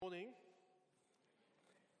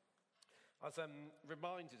I was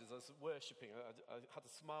reminded as I was worshipping, I had a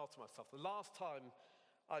smile to myself. The last time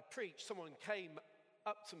I preached, someone came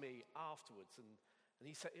up to me afterwards and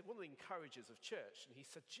he said, one of the encouragers of church, and he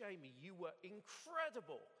said, "Jamie, you were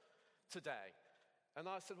incredible today." And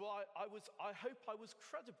I said, "Well, I hope I was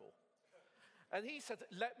credible." And he said,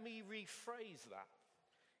 "Let me rephrase that."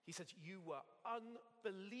 He said, "You were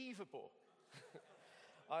unbelievable."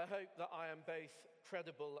 I hope that I am both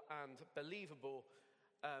credible and believable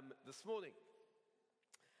this morning.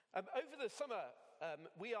 Over the summer,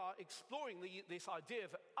 we are exploring this idea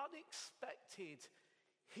of unexpected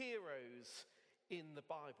heroes in the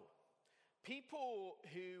Bible. People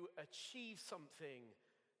who achieve something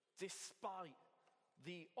despite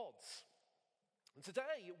the odds. And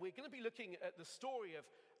today, we're going to be looking at the story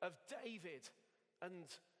of David and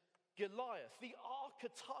Goliath, the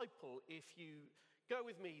archetypal, if you go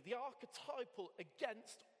with me, the archetypal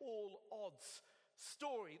against all odds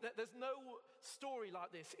story. There's no story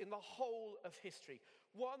like this in the whole of history.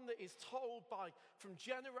 One that is told from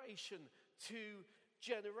generation to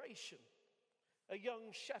generation. A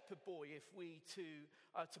young shepherd boy, if we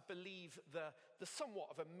to believe the somewhat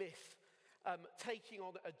of a myth, taking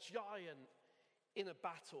on a giant in a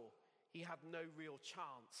battle. He had no real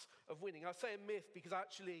chance of winning. I say a myth because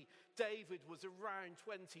actually David was around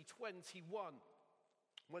 21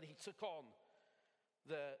 when he took on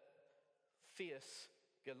the fierce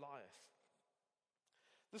Goliath.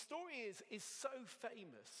 The story is so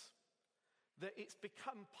famous that it's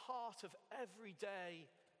become part of everyday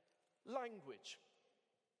language,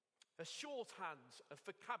 a shorthand of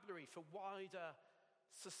vocabulary for wider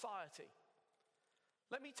society.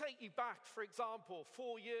 Let me take you back, for example,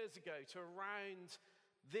 4 years ago to around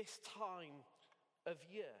this time of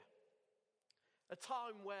year, a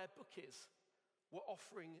time where bookies were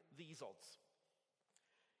offering these odds.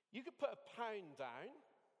 You could put £1 down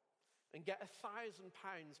and get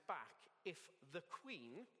 £1,000 back if the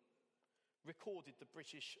Queen recorded the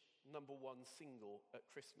British #1 single at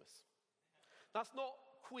Christmas. That's not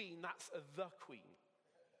Queen, that's the Queen.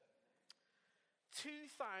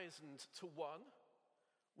 2,000 to 1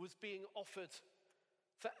 was being offered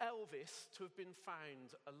for Elvis to have been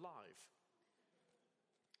found alive.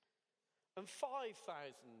 And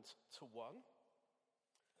 5,000 to 1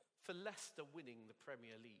 for Leicester winning the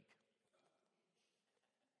Premier League.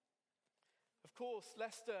 Of course,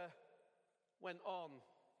 Leicester went on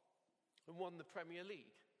and won the Premier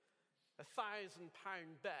League. A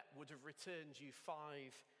 £1,000 bet would have returned you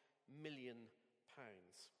 £5 million.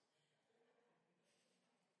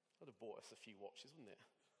 That'd have bought us a few watches, wouldn't it?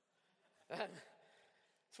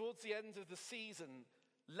 Towards the end of the season,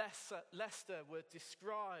 Leicester were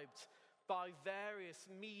described by various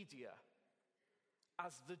media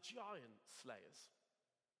as the giant slayers.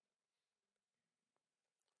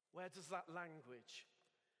 Where does that language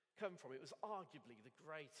come from? It was arguably the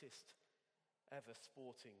greatest ever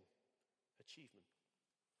sporting achievement.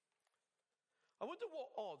 I wonder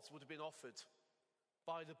what odds would have been offered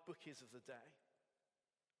by the bookies of the day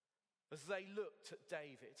as they looked at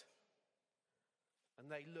David and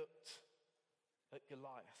they looked at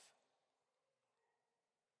Goliath.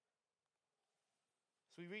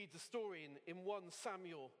 So we read the story in 1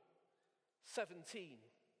 Samuel 17.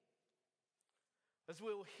 As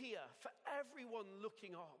we'll hear, for everyone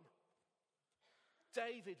looking on,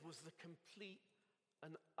 David was the complete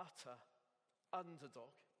and utter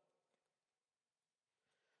underdog.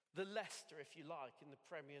 The Leicester, if you like, in the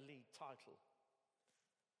Premier League title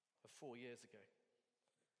of 4 years ago,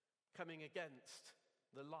 coming against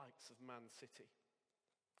the likes of Man City.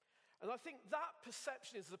 And I think that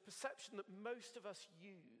perception is the perception that most of us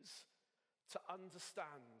use to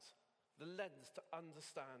understand, the lens to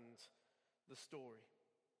understand the story.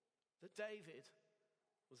 That David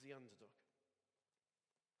was the underdog.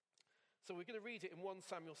 So we're going to read it in 1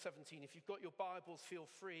 Samuel 17. If you've got your Bibles, feel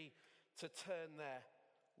free to turn there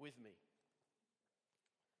with me.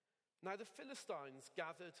 Now the Philistines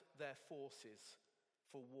gathered their forces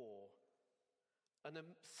for war and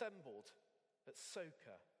assembled at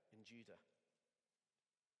Socoh in Judah.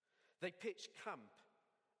 They pitched camp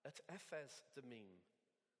at Ephes Dammim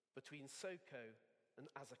between Socoh and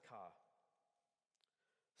Azekah.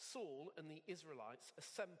 Saul and the Israelites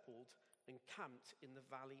assembled and camped in the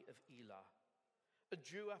valley of Elah and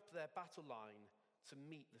drew up their battle line to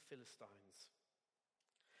meet the Philistines.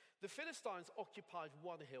 The Philistines occupied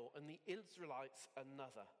one hill and the Israelites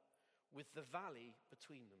another, with the valley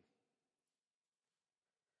between them.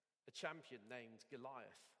 A champion named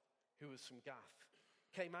Goliath, who was from Gath,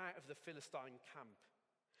 came out of the Philistine camp.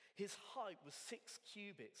 His height was 6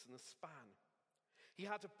 cubits and a span. He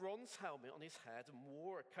had a bronze helmet on his head and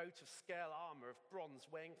wore a coat of scale armor of bronze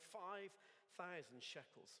weighing 5,000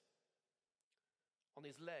 shekels. On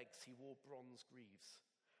his legs he wore bronze greaves,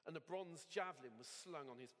 and a bronze javelin was slung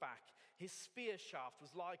on his back. His spear shaft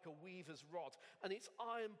was like a weaver's rod, and its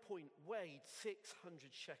iron point weighed 600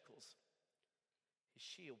 shekels. His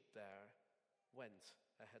shield bearer went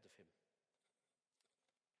ahead of him.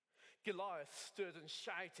 Goliath stood and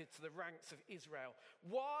shouted to the ranks of Israel,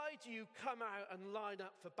 "Why do you come out and line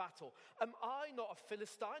up for battle? Am I not a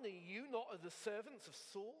Philistine? Are you not the servants of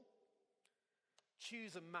Saul?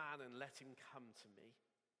 Choose a man and let him come to me.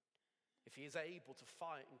 If he is able to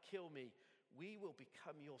fight and kill me, we will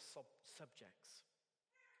become your subjects.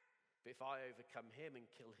 But if I overcome him and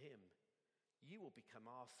kill him, you will become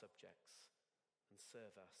our subjects and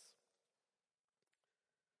serve us."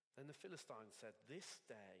 Then the Philistine said, "This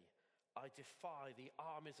day I defy the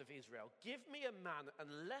armies of Israel. Give me a man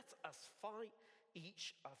and let us fight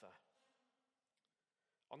each other."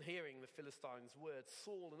 On hearing the Philistines' words,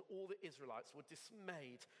 Saul and all the Israelites were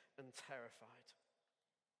dismayed and terrified.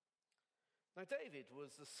 Now David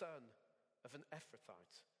was the son of an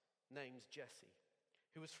Ephrathite named Jesse,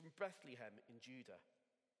 who was from Bethlehem in Judah.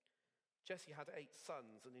 Jesse had 8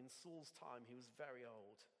 sons, and in Saul's time he was very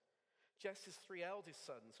old. Jesse's 3 eldest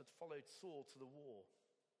sons had followed Saul to the war.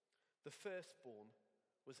 The firstborn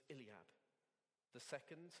was Eliab, the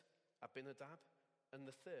second Abinadab, and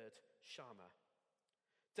the third Shammah.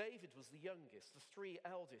 David was the youngest. The 3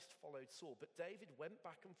 eldest followed Saul, but David went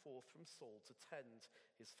back and forth from Saul to tend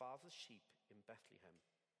his father's sheep in Bethlehem.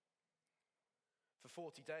 For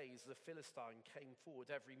 40 days, the Philistine came forward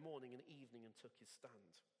every morning and evening and took his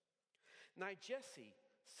stand. Now Jesse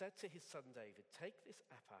said to his son David, "Take this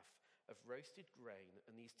ephah of roasted grain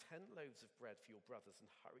and these 10 loaves of bread for your brothers and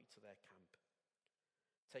hurry to their camp.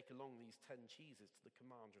 Take along these 10 cheeses to the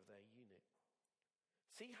commander of their unit.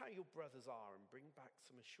 See how your brothers are and bring back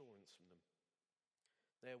some assurance from them.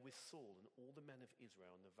 They are with Saul and all the men of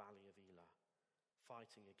Israel in the valley of Elah,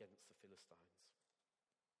 fighting against the Philistines."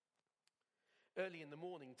 Early in the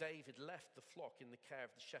morning, David left the flock in the care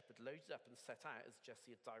of the shepherd, loaded up and set out as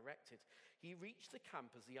Jesse had directed. He reached the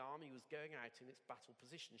camp as the army was going out in its battle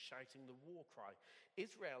position, shouting the war cry.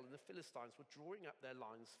 Israel and the Philistines were drawing up their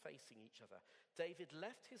lines facing each other. David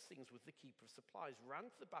left his things with the keeper of supplies, ran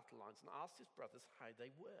to the battle lines and asked his brothers how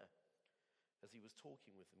they were. As he was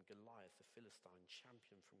talking with them, Goliath, the Philistine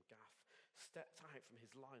champion from Gath, stepped out from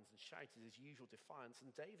his lines and shouted his usual defiance,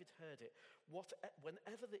 and David heard it.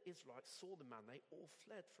 Whenever the Israelites saw the man, they all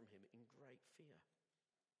fled from him in great fear.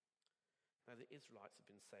 Now the Israelites had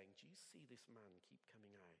been saying, "Do you see this man keep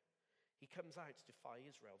coming out? He comes out to defy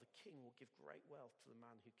Israel. The king will give great wealth to the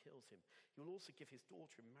man who kills him. He will also give his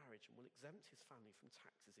daughter in marriage and will exempt his family from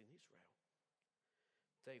taxes in Israel."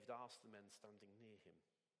 David asked the men standing near him,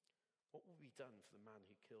 "What will be done for the man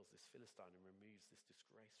who kills this Philistine and removes this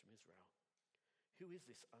disgrace from Israel? Who is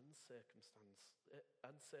this uncircumcised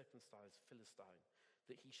Philistine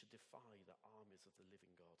that he should defy the armies of the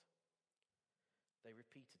living God?" They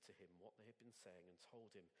repeated to him what they had been saying and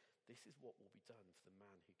told him, "This is what will be done for the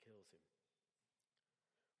man who kills him."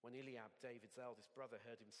 When Eliab, David's eldest brother,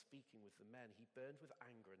 heard him speaking with the men, he burned with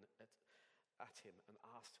anger at him and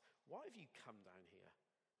asked, "Why have you come down here?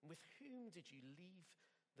 And with whom did you leave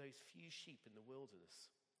those few sheep in the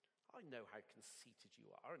wilderness? I know how conceited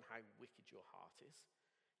you are and how wicked your heart is.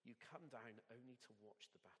 You come down only to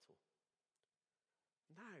watch the battle."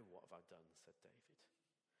 "Now what have I done?" said David.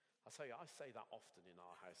 I tell you, I say that often in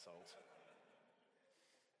our household.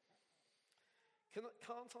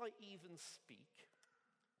 Can't I even speak?"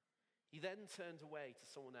 He then turned away to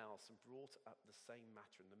someone else and brought up the same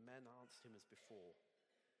matter, and the men answered him as before.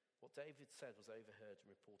 What David said was overheard and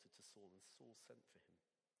reported to Saul, and Saul sent for him.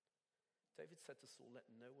 David said to Saul, "Let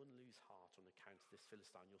no one lose heart on account of this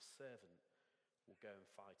Philistine. Your servant will go and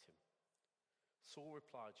fight him." Saul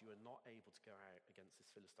replied, "You are not able to go out against this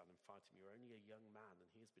Philistine and fight him. You're only a young man, and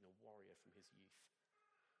he has been a warrior from his youth."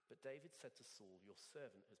 But David said to Saul, "Your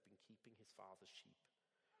servant has been keeping his father's sheep.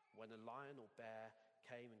 When a lion or bear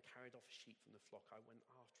came and carried off a sheep from the flock, I went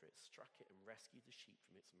after it, struck it, and rescued the sheep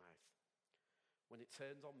from its mouth. When it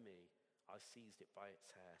turned on me, I seized it by its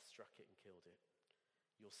hair, struck it, and killed it.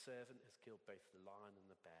 Your servant has killed both the lion and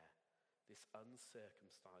the bear. This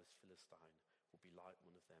uncircumcised Philistine will be like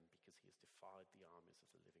one of them because he has defied the armies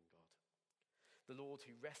of the living God. The Lord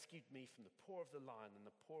who rescued me from the paw of the lion and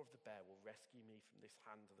the paw of the bear will rescue me from this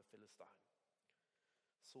hand of the Philistine."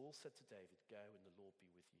 Saul said to David, "Go, and the Lord be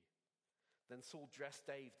with you." Then Saul dressed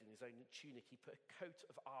David in his own tunic. He put a coat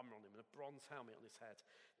of armor on him and a bronze helmet on his head.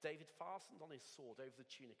 David fastened on his sword over the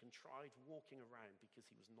tunic and tried walking around because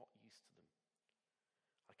he was not used to them.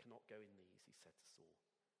 go in these," he said to Saul,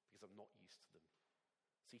 "because I'm not used to them."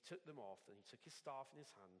 So he took them off, and he took his staff in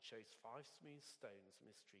his hand, chose 5 smooth stones from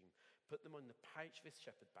his stream, put them in the pouch of his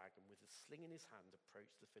shepherd bag, and with a sling in his hand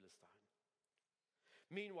approached the Philistine.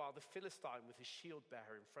 Meanwhile, the Philistine, with his shield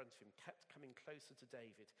bearer in front of him, kept coming closer to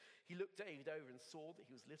David. He looked David over and saw that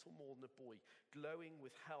he was little more than a boy, glowing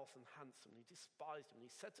with health and handsome. And he despised him. And he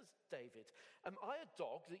said to David, "Am I a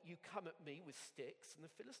dog that you come at me with sticks?" And the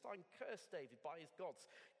Philistine cursed David by his gods.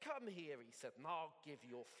 "Come here," he said, "and I'll give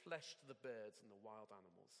your flesh to the birds and the wild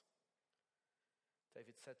animals."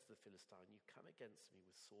 David said to the Philistine, "You come against me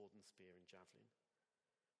with sword and spear and javelin,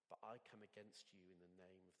 but I come against you in the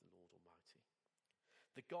name of the Lord Almighty,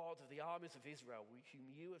 the God of the armies of Israel,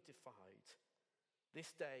 whom you have defied.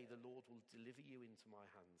 This day the Lord will deliver you into my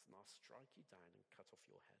hands, and I'll strike you down and cut off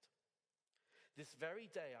your head. This very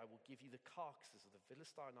day I will give you the carcasses of the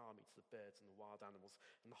Philistine army to the birds and the wild animals,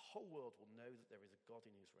 and the whole world will know that there is a God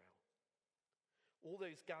in Israel. All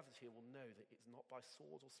those gathered here will know that it's not by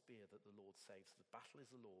sword or spear that the Lord saves. The battle is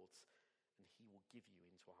the Lord's, and he will give you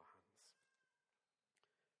into our hands."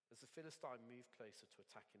 As the Philistine moved closer to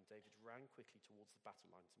attack him, David ran quickly towards the battle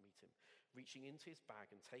line to meet him. Reaching into his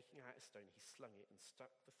bag and taking out a stone, he slung it and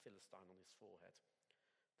struck the Philistine on his forehead.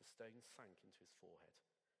 The stone sank into his forehead.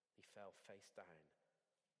 He fell face down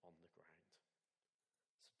on the ground.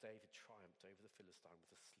 So David triumphed over the Philistine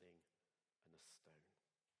with a sling and a stone.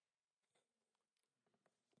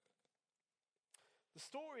 The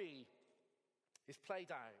story is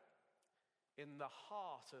played out in the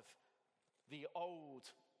heart of the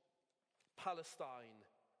old Palestine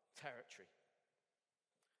territory,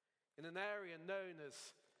 in an area known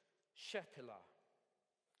as Shephelah,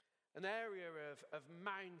 an area of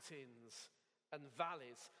mountains and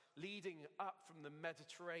valleys leading up from the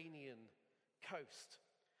Mediterranean coast.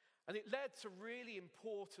 And it led to really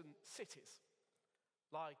important cities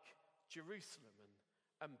like Jerusalem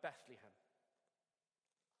and Bethlehem.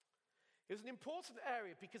 It was an important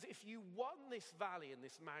area because if you won this valley and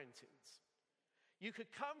these mountains, you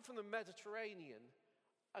could come from the Mediterranean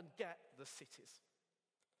and get the cities.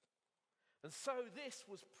 And so this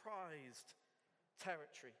was prized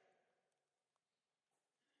territory.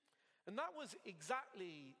 And that was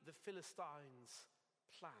exactly the Philistines'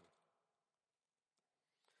 plan.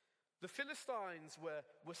 The Philistines were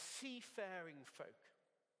seafaring folk.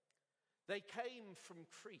 They came from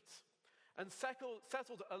Crete and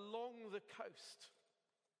settled along the coast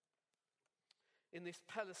in this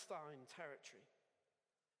Palestine territory.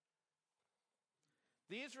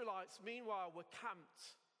 The Israelites, meanwhile, were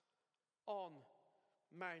camped on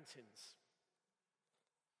mountains.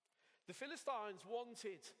 The Philistines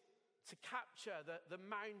wanted to capture the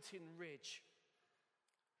mountain ridge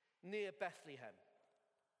near Bethlehem.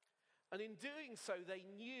 And in doing so, they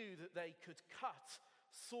knew that they could cut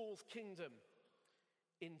Saul's kingdom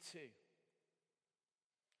in two.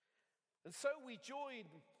 And so we join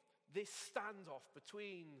this standoff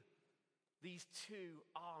between these two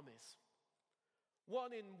armies.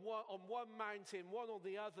 One on one mountain, one on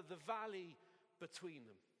the other, the valley between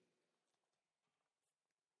them.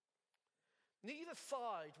 Neither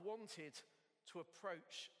side wanted to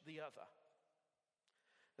approach the other.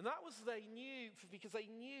 And that was because they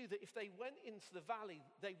knew that if they went into the valley,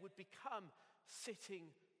 they would become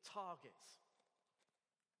sitting targets.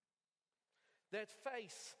 They'd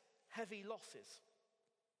face heavy losses.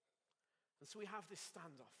 And so we have this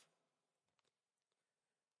standoff.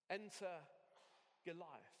 Enter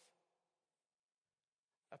Goliath,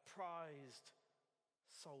 a prized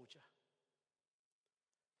soldier,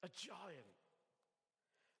 a giant,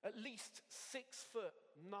 at least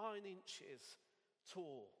 6'9"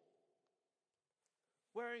 tall,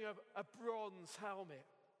 wearing a bronze helmet,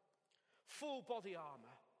 full body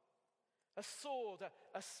armor, a sword,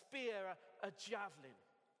 a spear, a javelin.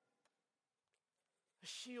 A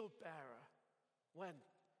shield bearer went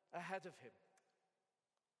ahead of him.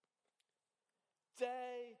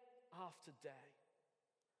 Day after day,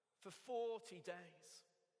 for 40 days,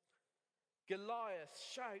 Goliath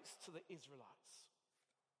shouts to the Israelites,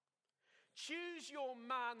 "Choose your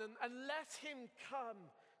man and let him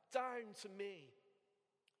come down to me.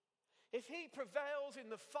 If he prevails in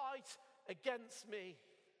the fight against me,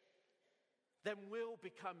 then we'll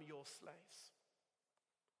become your slaves.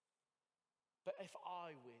 But if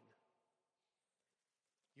I win,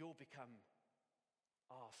 you'll become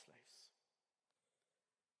our slaves.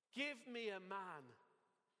 Give me a man,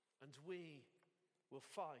 and we will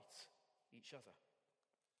fight each other."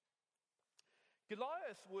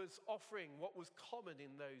 Goliath was offering what was common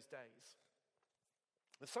in those days.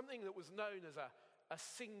 Something that was known as a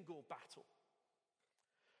single battle.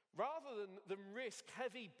 Rather than risk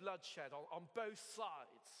heavy bloodshed on both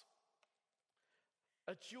sides,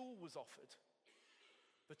 a duel was offered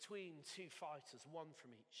between two fighters, one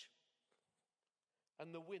from each.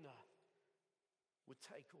 And the winner would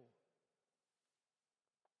take all.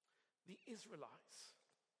 The Israelites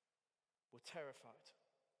were terrified.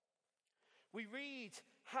 We read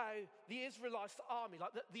how the Israelites army,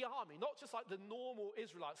 like the army, not just like the normal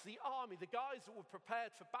Israelites, the army, the guys that were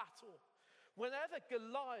prepared for battle, whenever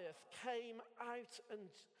Goliath came out and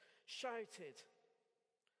shouted,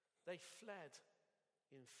 they fled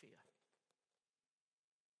in fear.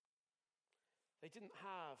 They didn't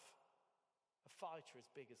have a fighter as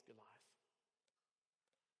big as Goliath.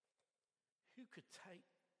 Who could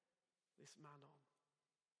take this man on?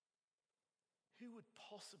 Who would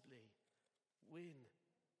possibly win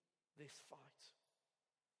this fight?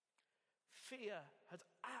 Fear had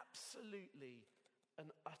absolutely and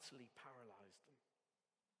utterly paralyzed them.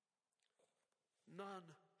 None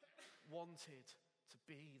wanted to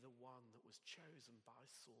be the one that was chosen by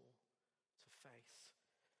Saul to face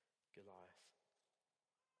Goliath.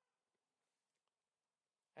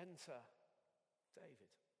 Enter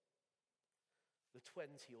David, the 20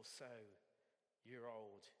 or so year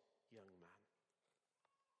old young man,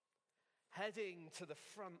 heading to the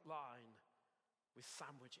front line with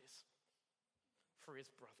sandwiches for his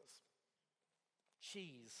brothers.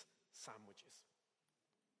 Cheese sandwiches.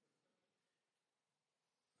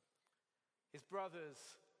 His brothers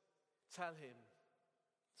tell him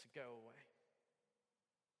to go away.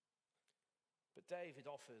 But David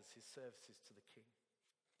offers his services to the king,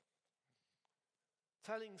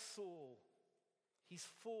 telling Saul he's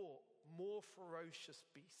fought more ferocious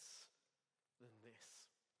beasts than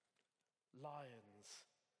this: lions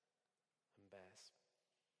and bears.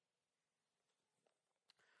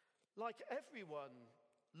 Like everyone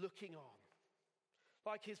looking on,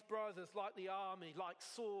 like his brothers, like the army, like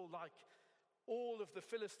Saul, like all of the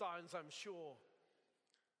Philistines, I'm sure,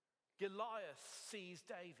 Goliath sees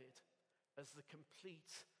David as the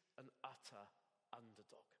complete and utter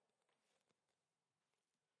underdog.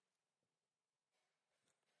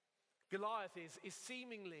 Goliath is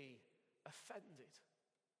seemingly offended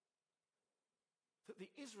that the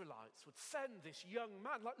Israelites would send this young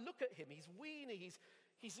man. Like, look at him, he's weeny,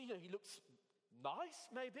 he looks nice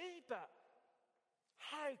maybe, but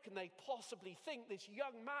how can they possibly think this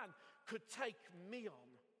young man could take me on?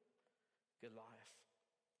 Goliath.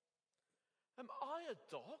 Am I a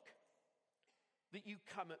dog that you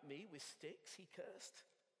come at me with sticks? He cursed.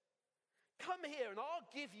 Come here and I'll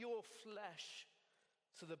give your flesh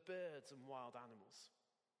to the birds and wild animals.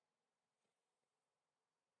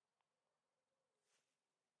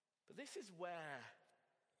 But this is where,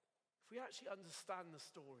 if we actually understand the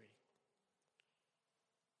story,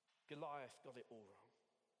 Goliath got it all wrong.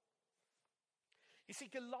 You see,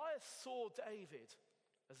 Goliath saw David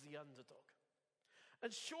as the underdog.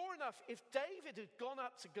 And sure enough, if David had gone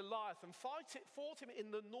up to Goliath and fought him in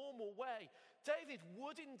the normal way, David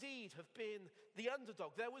would indeed have been the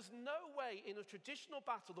underdog. There was no way in a traditional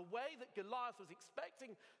battle, the way that Goliath was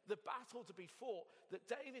expecting the battle to be fought, that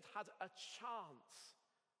David had a chance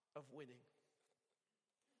of winning.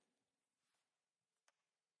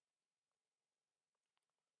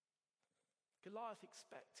 Goliath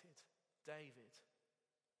expected David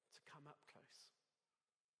to come up close.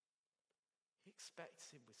 He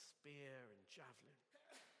expects him with spear and javelin,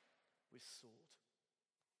 with sword.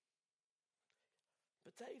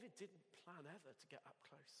 But David didn't plan ever to get up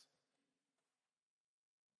close.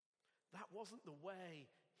 That wasn't the way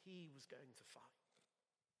he was going to fight.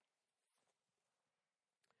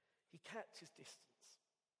 He kept his distance.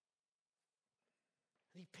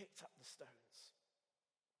 And he picked up the stones.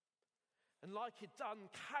 And like he'd done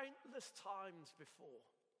countless times before,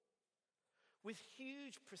 with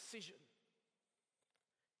huge precision,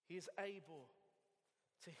 he is able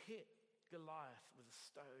to hit Goliath with a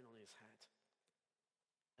stone on his head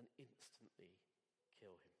and instantly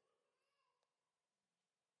kill him.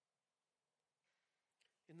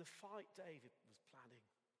 In the fight David was planning,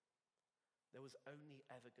 there was only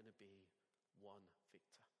ever going to be one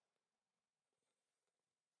victor.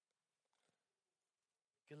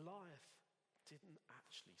 Goliath didn't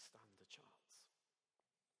actually stand a chance.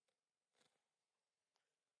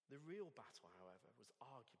 The real battle, however, was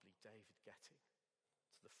arguably David getting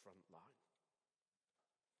to the front line.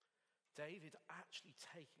 David actually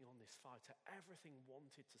taking on this fighter, everything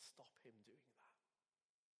wanted to stop him doing that.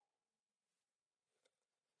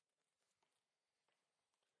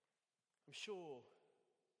 I'm sure,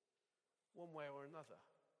 one way or another,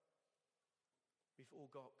 we've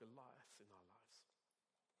all got Goliaths in our lives.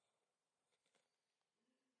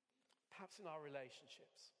 Perhaps in our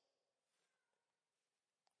relationships.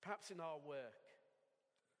 Perhaps in our work.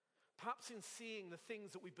 Perhaps in seeing the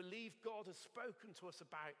things that we believe God has spoken to us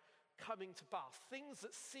about coming to pass. Things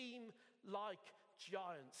that seem like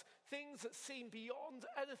giants. Things that seem beyond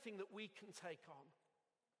anything that we can take on.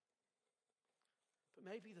 But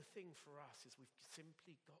maybe the thing for us is we've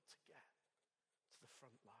simply got to get to the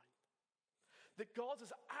front line. That God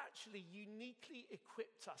has actually uniquely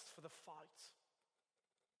equipped us for the fight.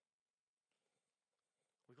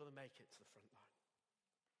 We've got to make it to the front line.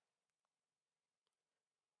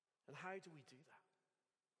 And how do we do that?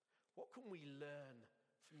 What can we learn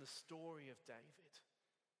from the story of David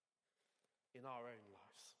in our own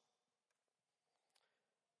lives?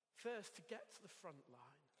 First, to get to the front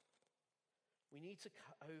line, we need to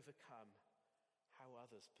overcome how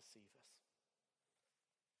others perceive us.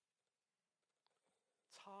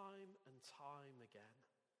 Time and time again,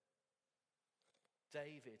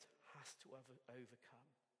 David has to overcome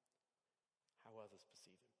how others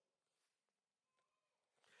perceive him.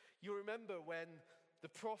 You remember when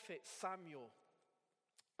the prophet Samuel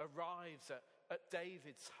arrives at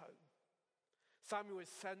David's home. Samuel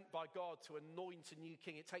is sent by God to anoint a new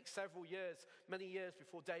king. It takes several years, many years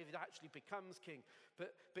before David actually becomes king.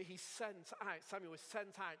 But he's sent out, Samuel is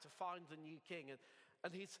sent out to find the new king.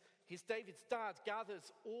 And his David's dad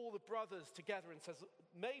gathers all the brothers together and says,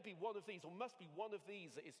 maybe one of these, or must be one of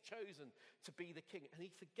these that is chosen to be the king. And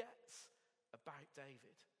he forgets about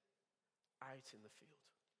David out in the field.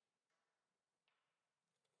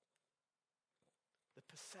 The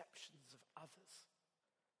perceptions of others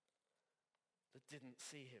that didn't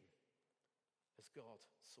see him as God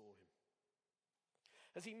saw him.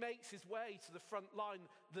 As he makes his way to the front line,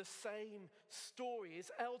 the same story.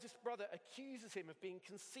 His eldest brother accuses him of being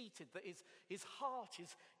conceited, that his heart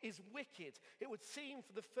is wicked. It would seem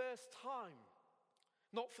for the first time,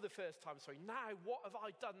 not for the first time, sorry, now what have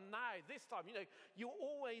I done now? This time, you're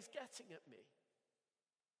always getting at me.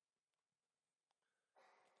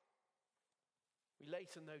 We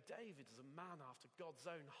later know David as a man after God's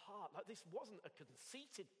own heart. Like, this wasn't a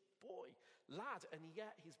conceited lad, and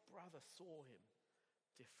yet his brother saw him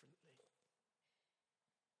differently.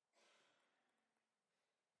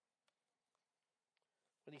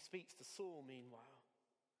 When he speaks to Saul, meanwhile,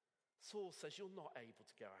 Saul says, you're not able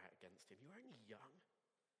to go out against him. You're only young.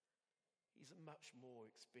 He's a much more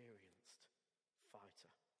experienced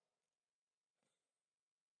fighter.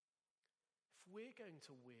 If we're going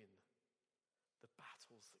to win the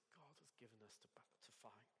battles that God has given us to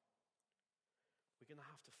fight, we're going to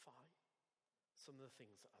have to fight some of the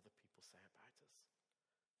things that other people say about us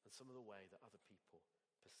and some of the way that other people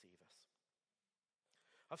perceive us.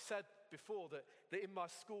 I've said before that in my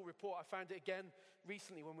school report, I found it again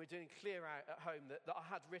recently when we were doing Clear Out at home, that I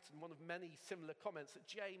had written one of many similar comments, that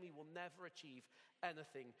Jamie will never achieve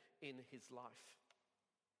anything in his life.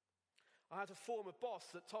 I had a former boss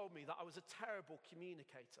that told me that I was a terrible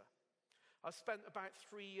communicator. I spent about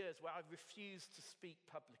 3 years where I refused to speak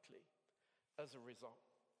publicly as a result.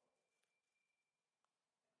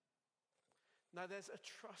 Now, there's a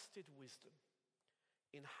trusted wisdom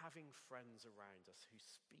in having friends around us who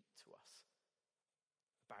speak to us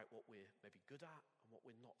about what we're maybe good at and what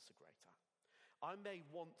we're not so great at. I may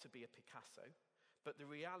want to be a Picasso, but the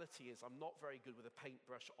reality is I'm not very good with a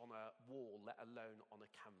paintbrush on a wall, let alone on a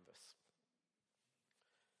canvas.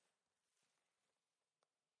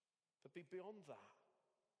 But beyond that,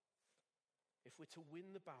 if we're to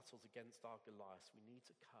win the battles against our Goliaths, we need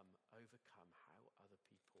to overcome how other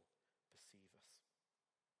people perceive us.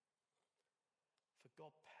 For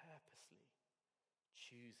God purposely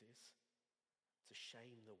chooses to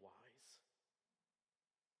shame the wise,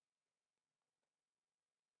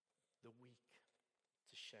 the weak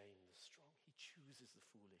to shame the strong. He chooses the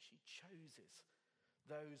foolish. He chooses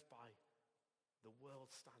those by the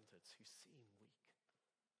world's standards who seem weak.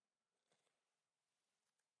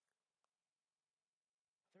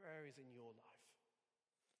 Are there areas in your life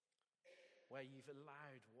where you've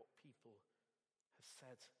allowed what people have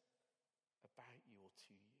said about you or to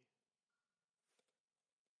you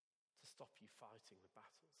to stop you fighting the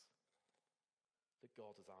battles that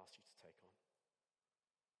God has asked you to take on?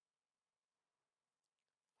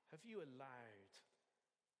 Have you allowed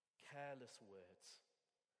careless words,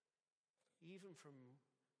 even from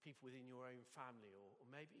people within your own family or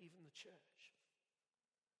maybe even the church,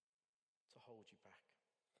 to hold you back?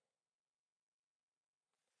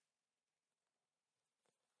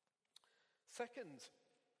 Second,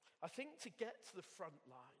 I think to get to the front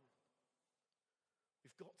line,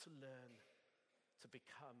 we've got to learn to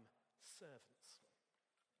become servants.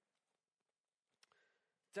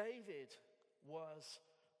 David was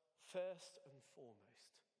First and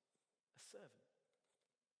foremost, a servant.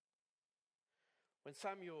 When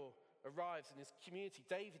Samuel arrives in his community,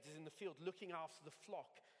 David is in the field looking after the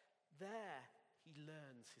flock. There he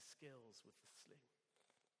learns his skills with the sling.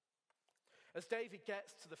 As David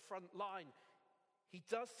gets to the front line, he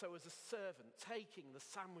does so as a servant, taking the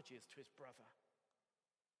sandwiches to his brother.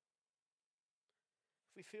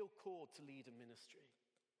 If we feel called to lead a ministry,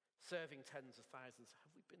 serving tens of thousands,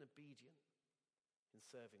 have we been obedient in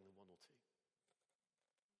serving the one or two?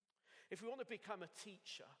 If we want to become a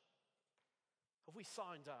teacher, have we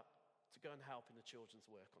signed up to go and help in the children's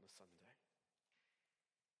work on a Sunday?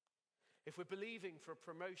 If we're believing for a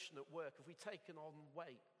promotion at work, have we taken on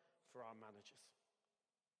weight for our managers?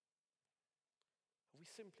 Have we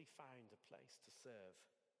simply found a place to serve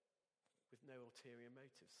with no ulterior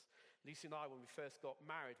motives? Lucy and I, when we first got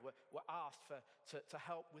married, were asked to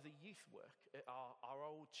help with a youth work at our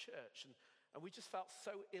old church. And we just felt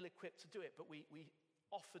so ill-equipped to do it, but we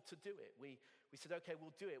offered to do it. We said, okay,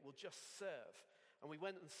 we'll do it. We'll just serve. And we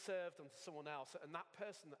went and served under someone else. And that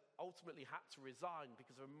person ultimately had to resign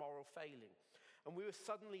because of a moral failing. And we were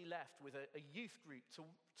suddenly left with a youth group to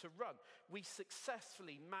run. We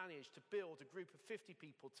successfully managed to build a group of 50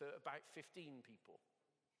 people to about 15 people.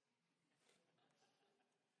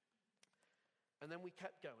 And then we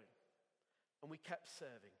kept going, and we kept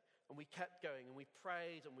serving, and we kept going, and we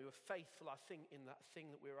prayed, and we were faithful, I think, in that thing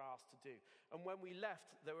that we were asked to do. And when we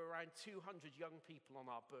left, there were around 200 young people on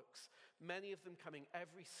our books, many of them coming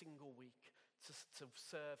every single week to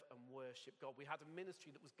serve and worship God. We had a ministry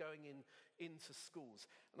that was going into schools.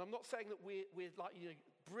 And I'm not saying that we're like,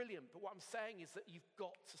 brilliant, but what I'm saying is that you've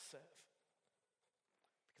got to serve.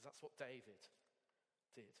 Because that's what David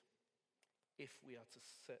did. If we are to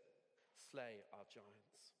slay our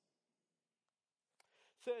giants.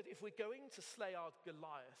 Third, if we're going to slay our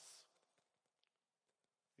Goliaths,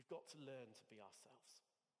 we've got to learn to be ourselves.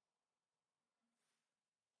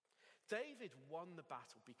 David won the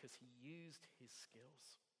battle because he used his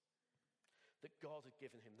skills that God had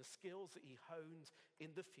given him, the skills that he honed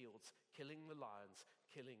in the fields, killing the lions,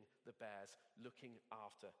 killing the bears, looking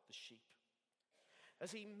after the sheep.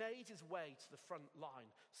 As he made his way to the front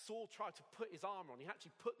line, Saul tried to put his armor on. He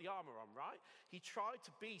actually put the armor on, right? He tried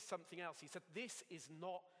to be something else. He said, this is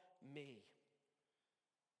not me.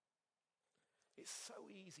 It's so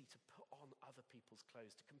easy to put on other people's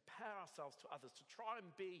clothes, to compare ourselves to others, to try and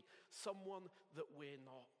be someone that we're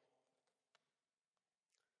not.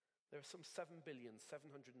 There are some 7,723,424,246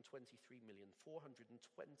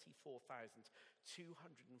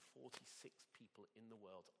 people in the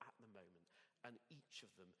world at the moment, and each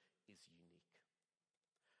of them is unique.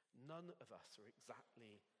 None of us are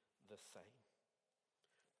exactly the same.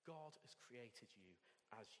 God has created you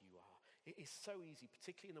as you are. It is so easy,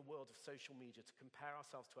 particularly in the world of social media, to compare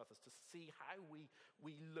ourselves to others, to see how we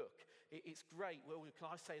look. It's great. Well, can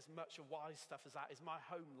I say as much wise stuff as that? Is my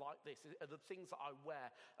home like this? Are the things that I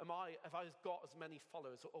wear? Have I got as many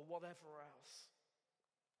followers or whatever else?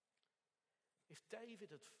 If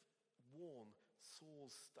David had worn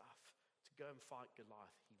Saul's stuff to go and fight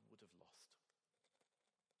Goliath, he would have lost.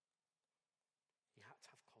 He had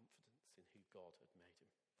to have confidence in who God had made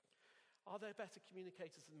him. Are there better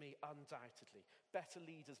communicators than me? Undoubtedly. Better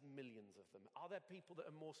leaders? Millions of them. Are there people that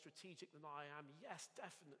are more strategic than I am? Yes,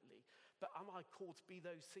 definitely. But am I called to be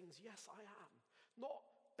those things? Yes, I am. Not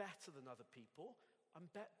better than other people. I'm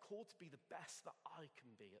called to be the best that I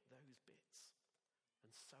can be at those bits.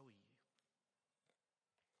 And so are you.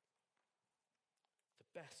 The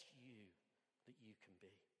best you that you can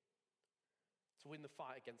be. To win the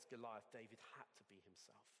fight against Goliath, David had to be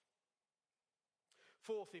himself.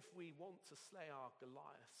 Fourth, if we want to slay our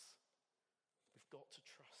Goliaths, we've got to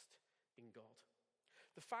trust in God.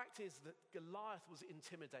 The fact is that Goliath was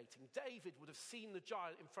intimidating. David would have seen the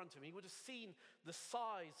giant in front of him. He would have seen the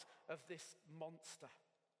size of this monster.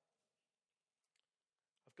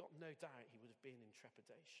 I've got no doubt he would have been in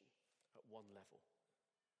trepidation at one level.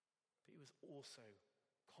 But he was also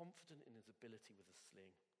confident in his ability with a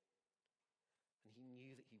sling. And he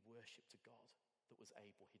knew that he worshipped a God that was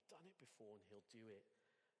able. He'd done it before and he'll do it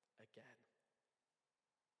again.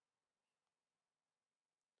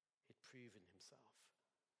 He'd proven himself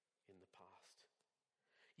in the past.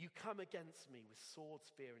 You come against me with sword,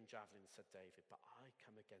 spear, and javelin, said David, but I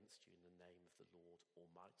come against you in the name of the Lord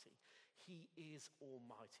Almighty. He is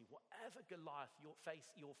Almighty. Whatever Goliath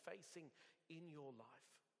you're facing in your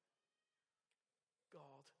life,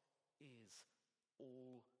 God is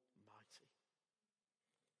Almighty.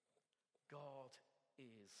 God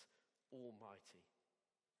is Almighty.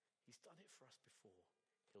 He's done it for us before.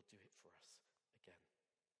 He'll do it for us again.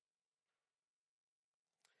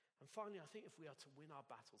 And finally, I think if we are to win our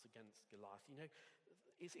battles against Goliath,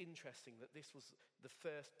 it's interesting that this was the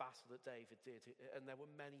first battle that David did, and there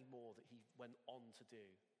were many more that he went on to do.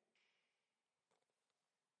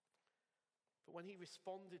 But when he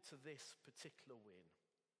responded to this particular win,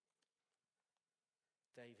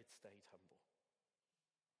 David stayed humble.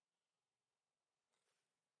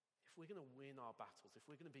 If we're going to win our battles, if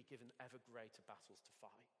we're going to be given ever greater battles to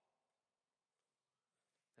fight,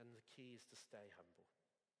 then the key is to stay humble.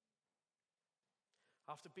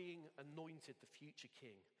 After being anointed the future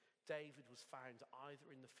king, David was found either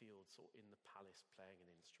in the fields or in the palace playing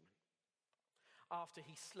an instrument. After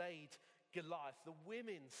he slayed Goliath, the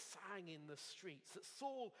women sang in the streets that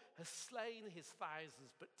Saul has slain his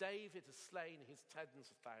thousands, but David has slain his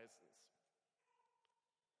tens of thousands.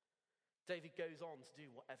 David goes on to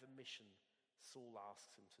do whatever mission Saul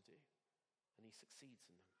asks him to do, and he succeeds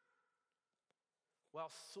in them.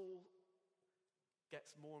 While Saul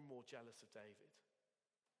gets more and more jealous of David,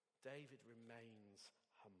 David remains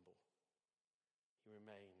humble. He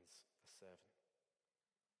remains a servant.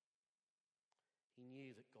 He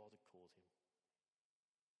knew that God had called him.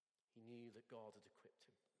 He knew that God had equipped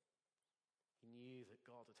him. He knew that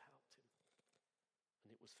God had helped him.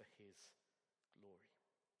 And it was for his glory.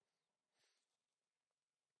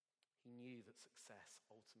 He knew that success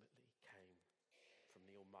ultimately came from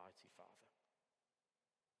the Almighty Father.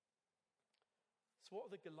 So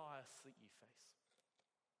what are the Goliaths that you face?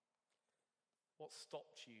 What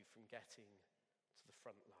stopped you from getting to the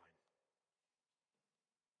front line?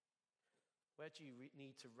 Where do you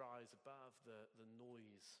need to rise above the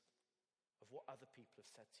noise of what other people have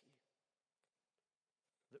said to you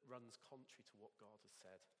that runs contrary to what God has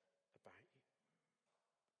said about you?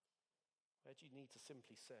 Where do you need to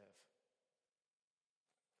simply serve?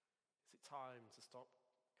 Is it time to stop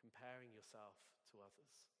comparing yourself to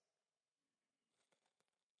others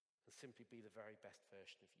and simply be the very best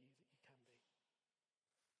version of you that you can be?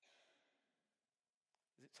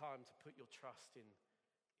 Is it time to put your trust in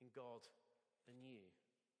God anew?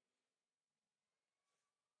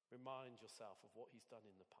 Remind yourself of what he's done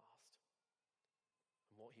in the past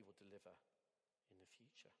and what he will deliver in the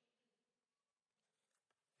future.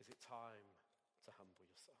 Is it time to humble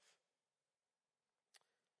yourself?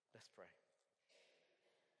 Let's pray.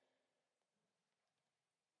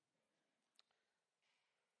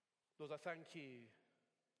 Lord, I thank you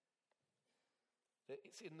that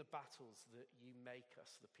it's in the battles that you make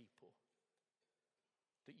us the people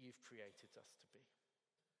that you've created us to be.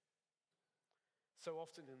 So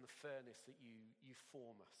often in the furnace that you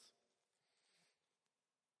form us.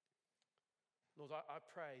 Lord, I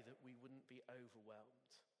pray that we wouldn't be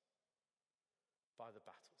overwhelmed by the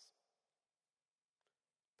battles,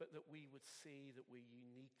 but that we would see that we're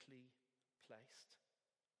uniquely placed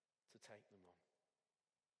to take them on.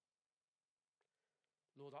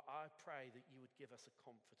 Lord, I pray that you would give us a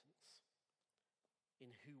confidence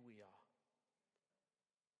in who we are,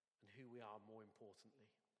 and who we are, more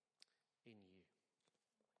importantly, in you.